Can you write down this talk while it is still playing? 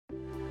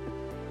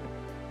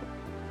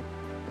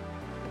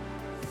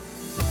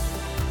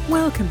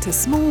Welcome to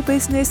Small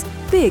Business,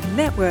 Big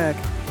Network,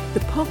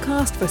 the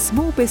podcast for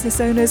small business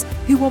owners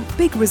who want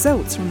big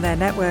results from their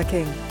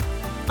networking.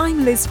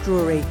 I'm Liz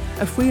Drury,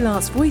 a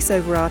freelance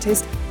voiceover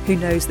artist who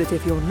knows that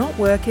if you're not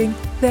working,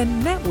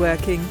 then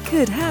networking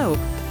could help.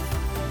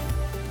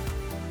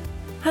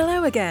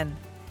 Hello again.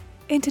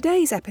 In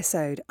today's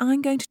episode,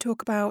 I'm going to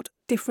talk about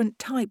different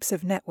types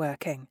of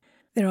networking.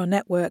 There are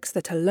networks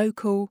that are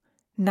local,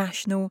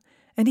 national,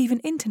 and even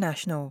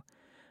international.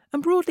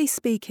 And broadly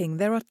speaking,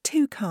 there are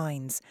two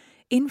kinds,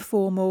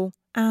 informal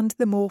and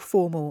the more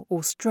formal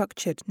or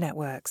structured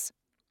networks.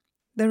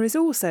 There is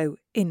also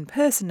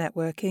in-person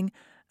networking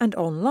and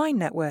online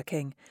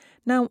networking.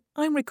 Now,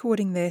 I'm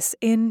recording this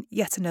in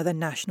yet another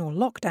national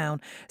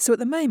lockdown, so at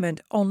the moment,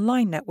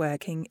 online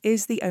networking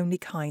is the only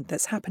kind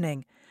that's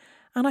happening.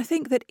 And I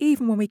think that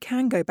even when we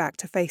can go back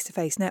to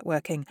face-to-face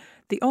networking,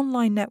 the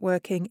online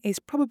networking is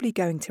probably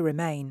going to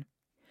remain.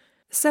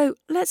 So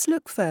let's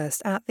look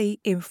first at the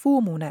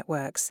informal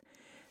networks.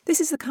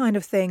 This is the kind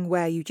of thing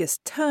where you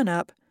just turn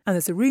up and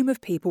there's a room of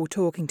people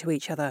talking to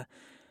each other.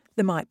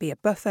 There might be a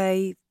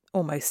buffet,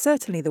 almost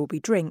certainly there will be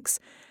drinks,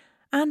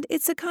 and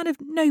it's a kind of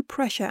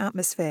no-pressure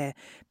atmosphere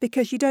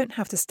because you don't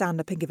have to stand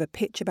up and give a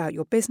pitch about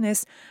your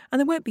business and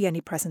there won't be any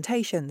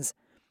presentations.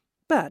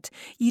 But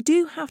you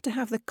do have to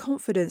have the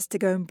confidence to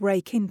go and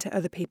break into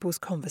other people's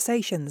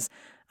conversations,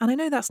 and I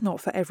know that's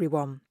not for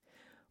everyone.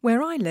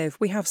 Where I live,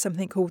 we have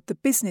something called the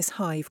Business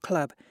Hive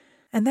Club,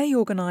 and they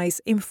organise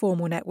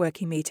informal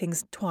networking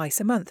meetings twice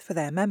a month for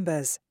their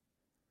members.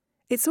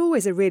 It's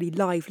always a really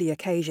lively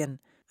occasion,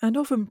 and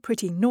often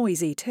pretty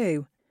noisy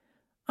too.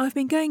 I've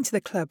been going to the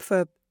club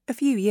for a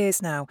few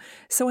years now,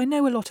 so I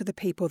know a lot of the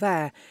people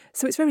there,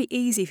 so it's very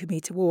easy for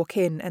me to walk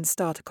in and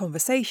start a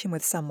conversation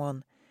with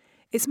someone.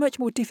 It's much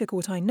more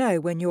difficult, I know,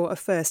 when you're a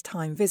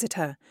first-time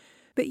visitor,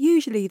 but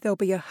usually there'll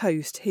be a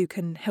host who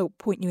can help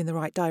point you in the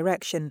right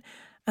direction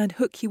and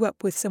hook you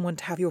up with someone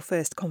to have your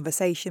first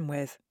conversation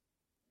with.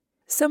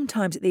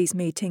 Sometimes at these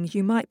meetings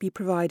you might be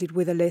provided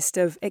with a list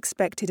of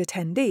expected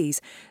attendees,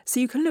 so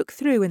you can look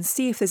through and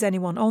see if there's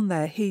anyone on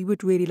there who you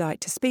would really like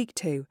to speak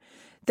to.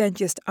 Then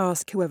just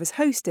ask whoever's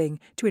hosting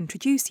to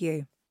introduce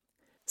you.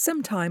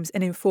 Sometimes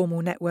an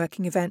informal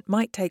networking event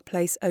might take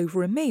place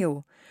over a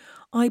meal.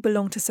 I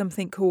belong to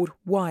something called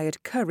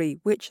Wired Curry,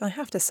 which I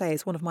have to say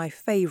is one of my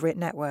favourite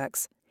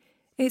networks.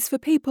 It's for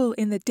people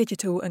in the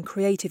digital and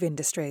creative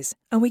industries,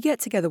 and we get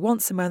together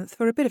once a month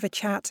for a bit of a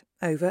chat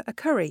over a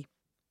curry.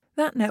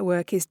 That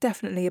network is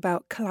definitely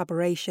about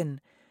collaboration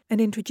and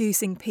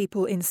introducing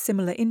people in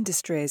similar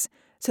industries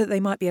so that they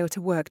might be able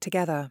to work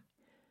together.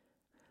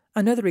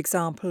 Another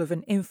example of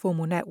an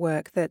informal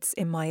network that's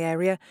in my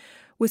area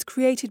was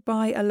created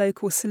by a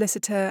local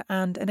solicitor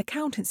and an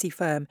accountancy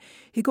firm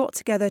who got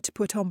together to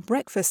put on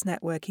breakfast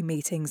networking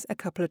meetings a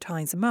couple of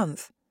times a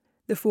month.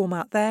 The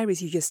format there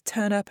is you just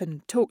turn up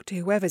and talk to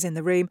whoever's in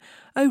the room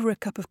over a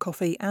cup of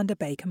coffee and a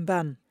bacon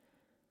bun.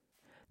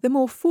 The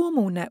more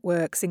formal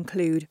networks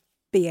include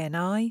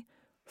BNI,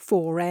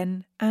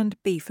 4N and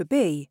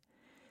B4B.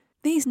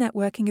 These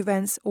networking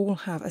events all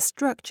have a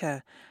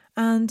structure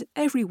and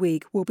every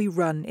week will be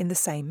run in the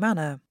same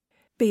manner.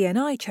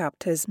 BNI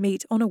chapters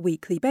meet on a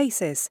weekly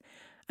basis,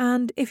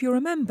 and if you're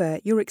a member,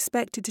 you're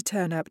expected to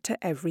turn up to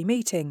every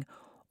meeting,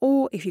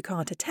 or if you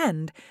can't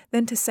attend,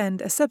 then to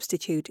send a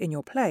substitute in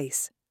your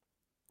place.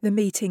 The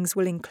meetings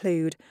will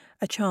include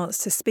a chance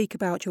to speak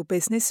about your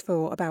business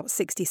for about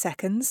 60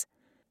 seconds,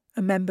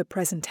 a member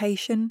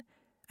presentation,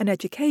 an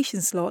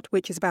education slot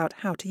which is about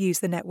how to use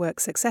the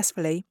network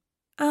successfully,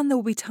 and there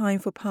will be time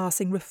for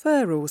passing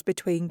referrals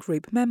between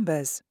group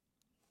members.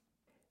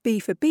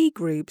 B4B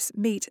groups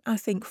meet, I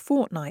think,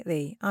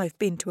 fortnightly. I've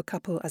been to a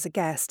couple as a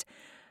guest.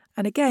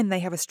 And again, they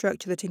have a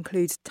structure that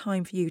includes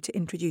time for you to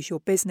introduce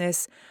your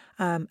business,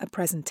 a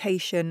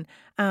presentation,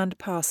 and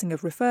passing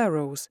of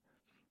referrals.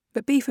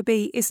 But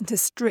B4B isn't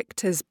as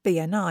strict as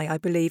BNI, I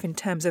believe, in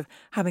terms of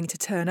having to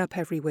turn up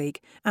every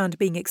week and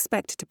being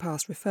expected to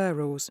pass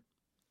referrals.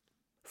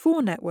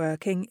 4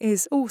 networking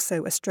is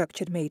also a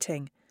structured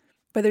meeting,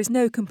 but there is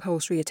no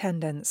compulsory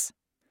attendance.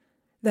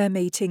 Their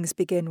meetings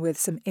begin with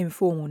some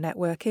informal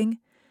networking,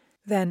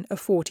 then a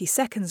 40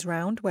 seconds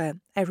round where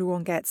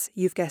everyone gets,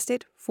 you've guessed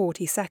it,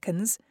 40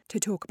 seconds to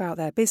talk about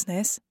their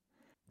business.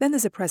 Then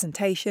there's a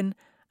presentation,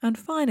 and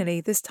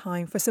finally there's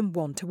time for some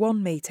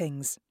one-to-one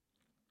meetings.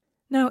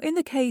 Now, in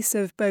the case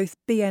of both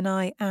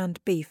BNI and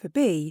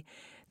B4B,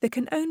 there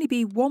can only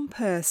be one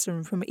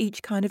person from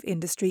each kind of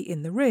industry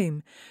in the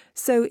room,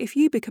 so if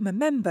you become a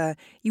member,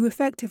 you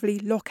effectively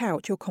lock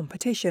out your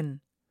competition.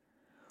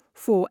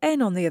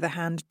 4N, on the other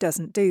hand,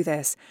 doesn't do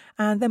this,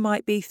 and there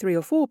might be 3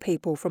 or 4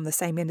 people from the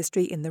same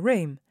industry in the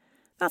room.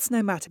 That's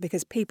no matter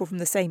because people from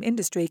the same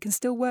industry can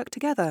still work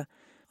together.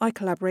 I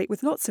collaborate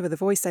with lots of other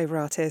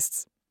voiceover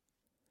artists.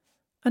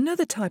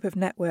 Another type of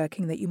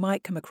networking that you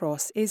might come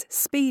across is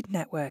speed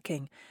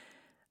networking.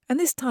 And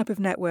this type of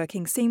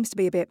networking seems to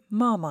be a bit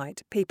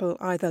Marmite. People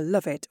either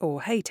love it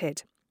or hate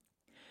it.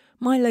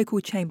 My local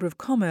Chamber of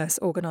Commerce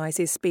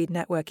organises speed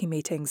networking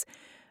meetings,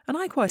 and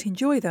I quite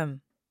enjoy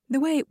them. The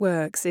way it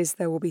works is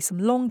there will be some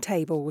long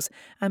tables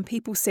and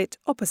people sit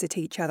opposite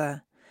each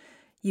other.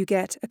 You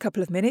get a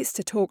couple of minutes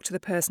to talk to the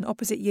person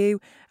opposite you,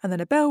 and then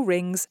a bell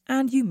rings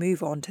and you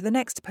move on to the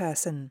next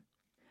person.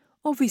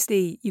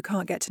 Obviously, you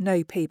can't get to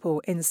know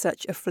people in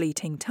such a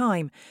fleeting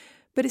time,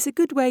 but it's a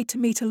good way to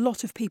meet a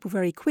lot of people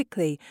very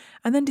quickly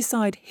and then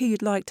decide who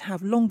you'd like to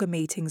have longer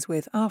meetings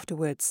with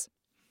afterwards.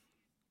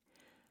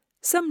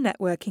 Some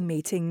networking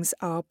meetings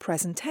are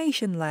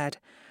presentation-led.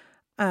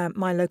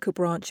 My local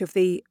branch of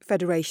the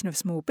Federation of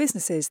Small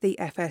Businesses, the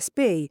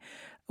FSB,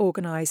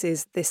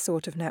 organises this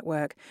sort of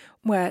network,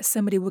 where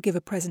somebody will give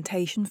a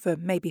presentation for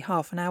maybe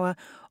half an hour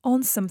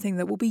on something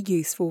that will be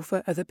useful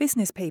for other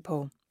business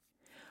people.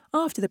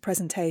 After the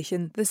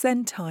presentation, there's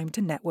then time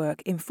to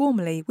network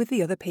informally with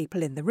the other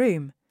people in the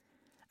room.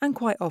 And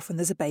quite often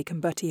there's a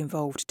bacon butty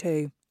involved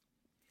too.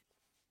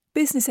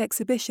 Business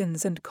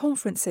exhibitions and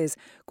conferences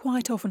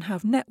quite often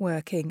have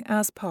networking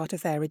as part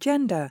of their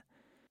agenda,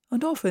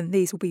 and often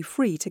these will be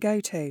free to go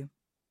to.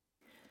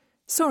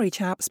 Sorry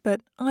chaps, but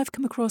I've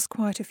come across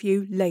quite a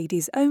few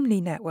ladies-only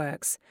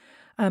networks.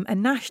 A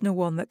national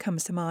one that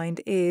comes to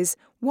mind is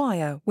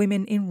WIRE,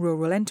 Women in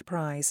Rural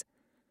Enterprise.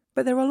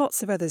 But there are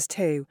lots of others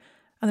too,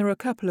 and there are a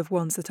couple of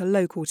ones that are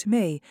local to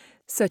me,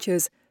 such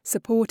as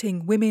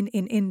Supporting Women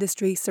in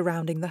Industry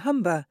Surrounding the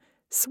Humber,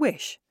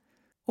 SWISH,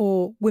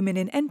 or Women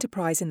in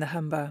Enterprise in the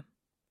Humber.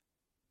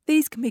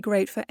 These can be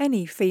great for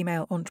any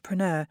female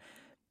entrepreneur,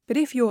 but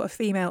if you're a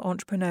female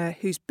entrepreneur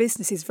whose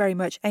business is very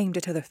much aimed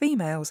at other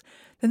females,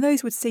 then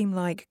those would seem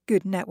like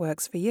good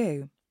networks for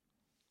you.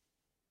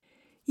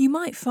 You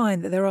might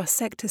find that there are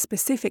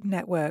sector-specific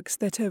networks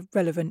that are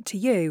relevant to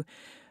you.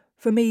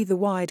 For me, the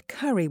Wide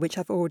Curry, which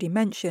I've already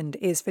mentioned,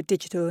 is for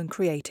digital and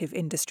creative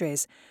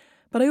industries.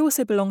 But I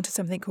also belong to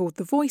something called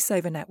the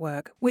VoiceOver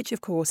Network, which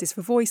of course is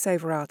for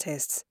voiceover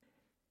artists.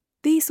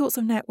 These sorts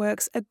of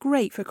networks are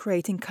great for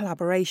creating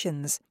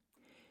collaborations.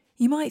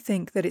 You might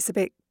think that it's a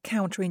bit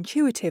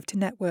counterintuitive to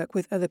network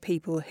with other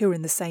people who are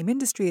in the same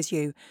industry as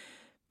you,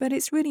 but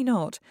it's really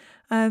not.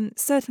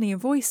 Certainly in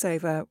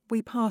voiceover,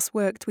 we pass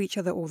work to each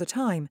other all the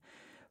time.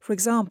 For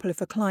example,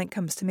 if a client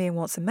comes to me and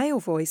wants a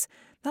male voice,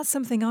 that's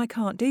something I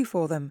can't do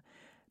for them.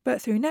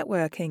 But through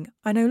networking,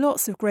 I know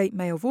lots of great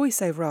male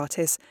voiceover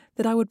artists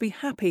that I would be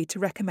happy to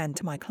recommend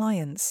to my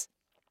clients.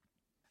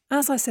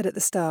 As I said at the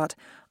start,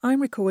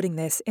 I'm recording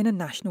this in a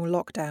national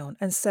lockdown,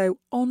 and so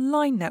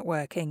online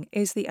networking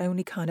is the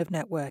only kind of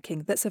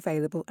networking that's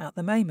available at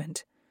the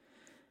moment.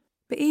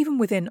 But even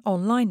within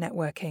online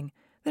networking,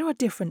 there are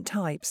different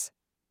types.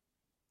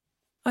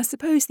 I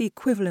suppose the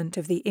equivalent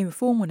of the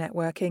informal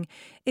networking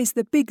is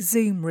the big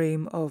Zoom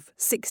room of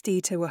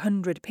 60 to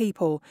 100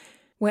 people,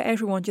 where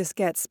everyone just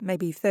gets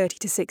maybe 30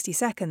 to 60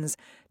 seconds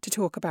to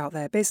talk about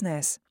their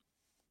business.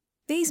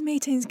 These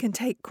meetings can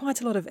take quite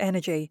a lot of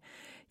energy.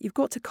 You've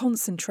got to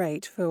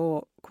concentrate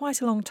for quite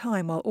a long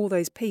time while all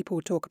those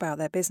people talk about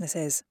their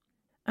businesses.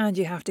 And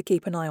you have to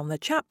keep an eye on the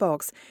chat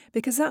box,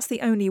 because that's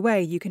the only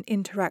way you can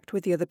interact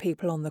with the other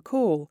people on the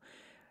call.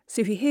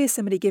 So if you hear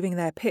somebody giving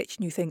their pitch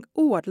and you think,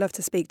 oh, I'd love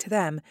to speak to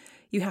them,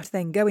 you have to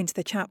then go into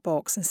the chat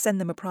box and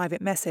send them a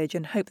private message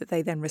and hope that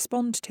they then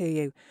respond to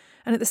you.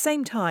 And at the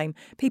same time,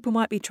 people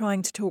might be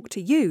trying to talk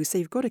to you, so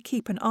you've got to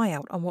keep an eye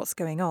out on what's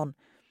going on.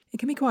 It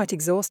can be quite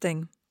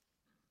exhausting.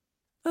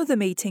 Other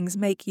meetings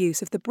make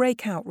use of the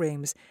breakout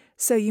rooms,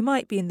 so you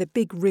might be in the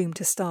big room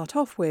to start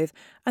off with,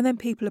 and then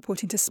people are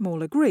put into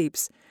smaller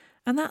groups.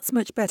 And that's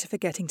much better for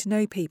getting to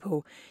know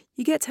people.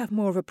 You get to have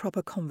more of a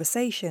proper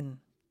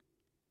conversation.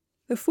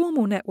 The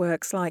formal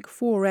networks like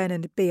 4N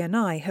and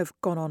BNI have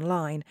gone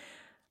online,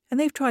 and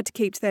they've tried to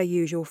keep to their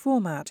usual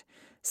format.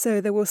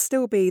 So there will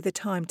still be the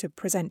time to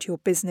present your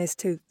business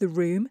to the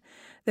room,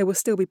 there will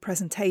still be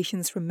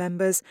presentations from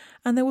members,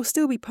 and there will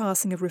still be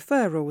passing of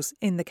referrals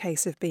in the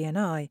case of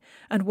BNI,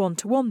 and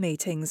one-to-one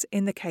meetings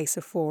in the case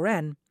of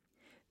 4N.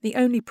 The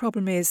only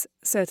problem is,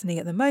 certainly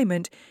at the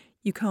moment,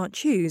 you can't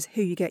choose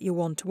who you get your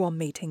one-to-one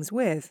meetings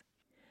with.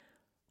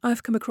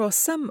 I've come across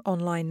some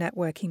online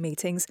networking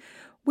meetings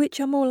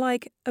which are more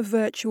like a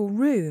virtual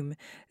room.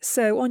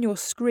 So on your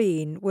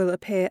screen will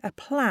appear a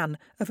plan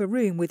of a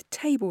room with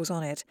tables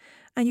on it,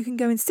 and you can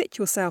go and sit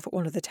yourself at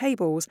one of the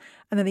tables,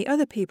 and then the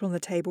other people on the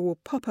table will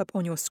pop up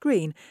on your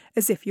screen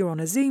as if you're on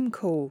a Zoom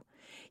call.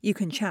 You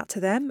can chat to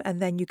them, and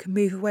then you can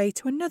move away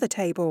to another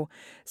table.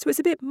 So it's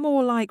a bit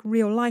more like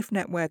real-life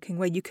networking,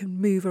 where you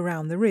can move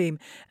around the room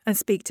and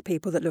speak to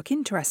people that look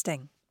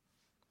interesting.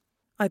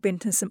 I've been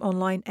to some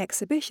online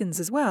exhibitions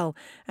as well,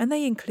 and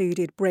they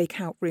included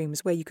breakout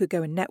rooms where you could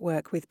go and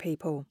network with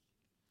people.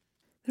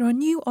 There are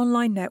new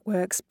online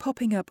networks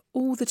popping up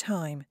all the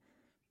time,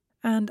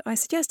 and I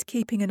suggest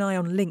keeping an eye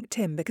on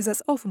LinkedIn because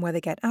that's often where they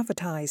get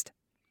advertised.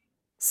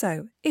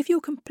 So, if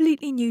you're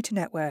completely new to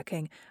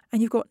networking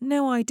and you've got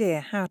no idea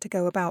how to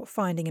go about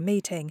finding a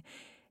meeting,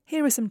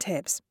 here are some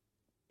tips.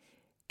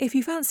 If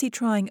you fancy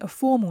trying a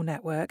formal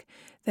network,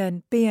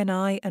 then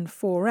BNI and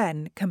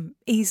 4N can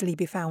easily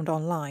be found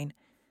online.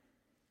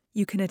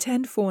 You can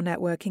attend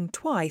 4Networking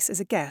twice as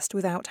a guest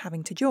without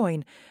having to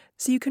join,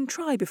 so you can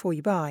try before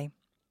you buy.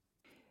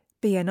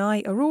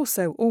 BNI are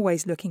also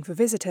always looking for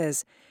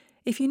visitors.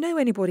 If you know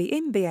anybody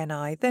in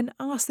BNI, then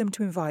ask them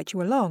to invite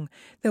you along.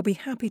 They'll be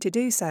happy to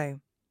do so.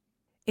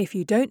 If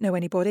you don't know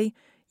anybody,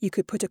 you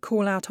could put a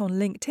call out on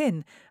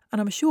LinkedIn,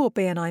 and I'm sure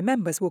BNI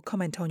members will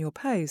comment on your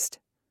post.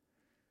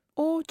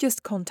 Or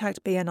just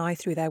contact BNI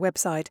through their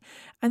website,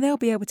 and they'll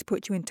be able to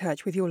put you in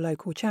touch with your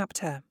local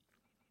chapter.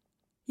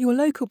 Your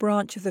local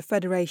branch of the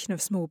Federation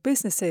of Small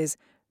Businesses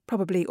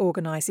probably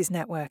organises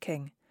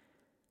networking.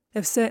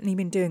 They've certainly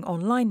been doing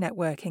online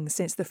networking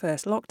since the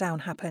first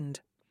lockdown happened.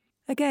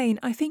 Again,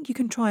 I think you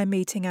can try a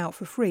meeting out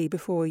for free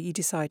before you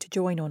decide to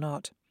join or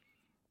not.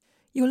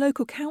 Your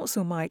local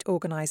council might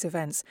organise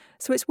events,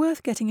 so it's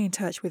worth getting in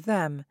touch with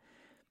them.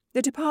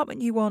 The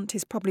department you want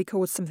is probably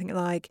called something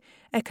like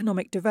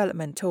Economic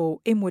Development or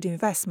Inward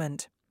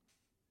Investment.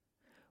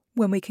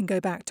 When we can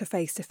go back to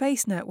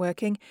face-to-face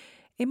networking,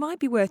 it might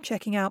be worth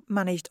checking out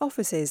managed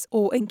offices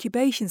or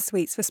incubation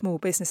suites for small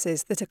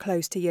businesses that are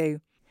close to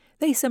you.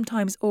 They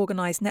sometimes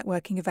organise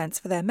networking events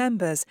for their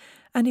members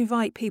and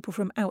invite people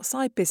from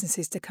outside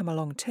businesses to come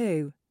along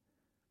too.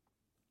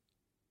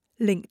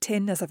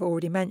 LinkedIn, as I've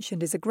already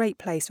mentioned, is a great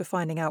place for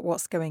finding out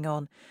what's going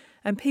on,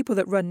 and people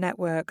that run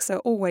networks are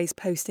always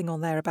posting on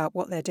there about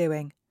what they're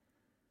doing.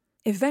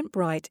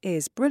 Eventbrite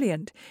is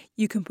brilliant.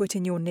 You can put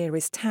in your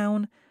nearest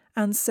town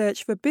and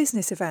search for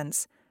business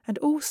events, and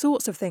all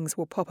sorts of things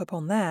will pop up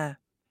on there.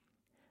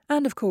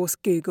 And of course,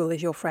 Google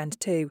is your friend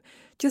too.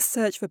 Just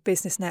search for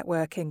business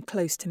networking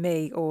close to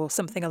me or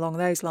something along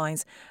those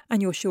lines,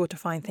 and you're sure to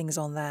find things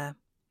on there.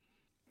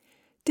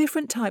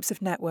 Different types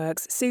of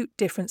networks suit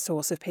different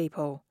sorts of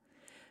people.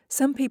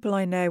 Some people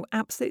I know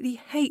absolutely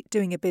hate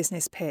doing a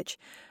business pitch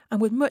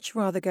and would much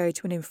rather go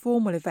to an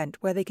informal event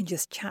where they can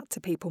just chat to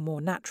people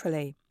more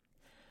naturally.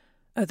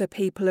 Other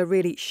people are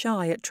really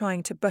shy at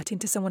trying to butt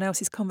into someone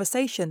else's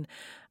conversation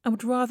and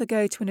would rather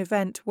go to an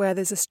event where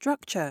there's a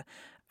structure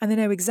and they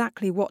know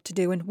exactly what to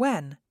do and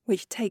when,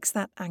 which takes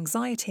that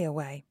anxiety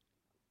away.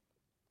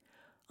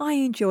 I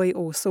enjoy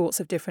all sorts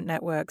of different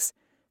networks,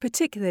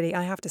 particularly,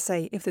 I have to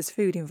say, if there's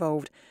food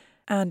involved,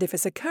 and if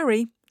it's a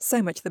curry,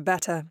 so much the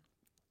better.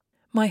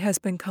 My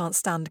husband can't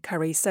stand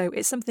curry, so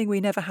it's something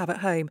we never have at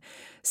home,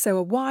 so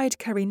a wide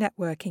curry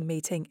networking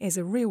meeting is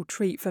a real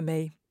treat for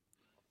me.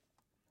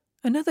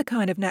 Another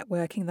kind of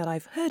networking that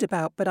I've heard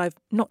about but I've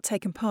not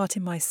taken part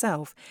in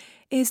myself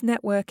is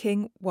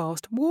networking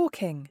whilst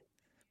walking.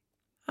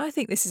 I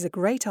think this is a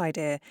great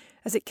idea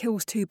as it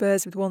kills two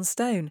birds with one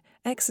stone,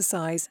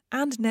 exercise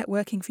and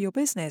networking for your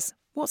business.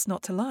 What's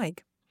not to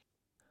like?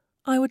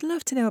 I would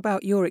love to know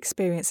about your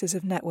experiences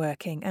of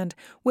networking and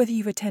whether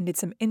you've attended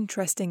some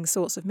interesting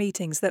sorts of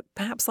meetings that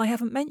perhaps I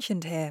haven't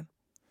mentioned here.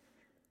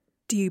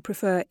 Do you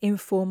prefer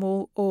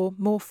informal or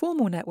more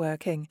formal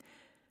networking?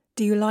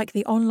 Do you like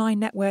the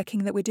online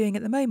networking that we're doing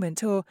at the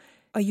moment, or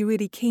are you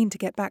really keen to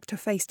get back to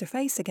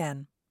face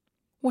again?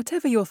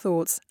 Whatever your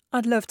thoughts,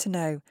 I'd love to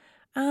know,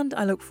 and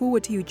I look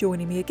forward to you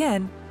joining me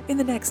again in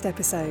the next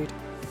episode.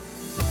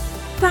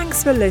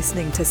 Thanks for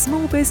listening to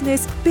Small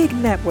Business, Big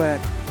Network.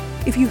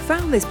 If you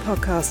found this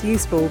podcast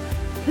useful,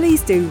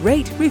 please do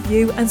rate,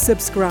 review and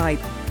subscribe.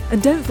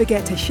 And don't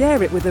forget to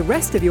share it with the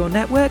rest of your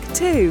network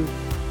too.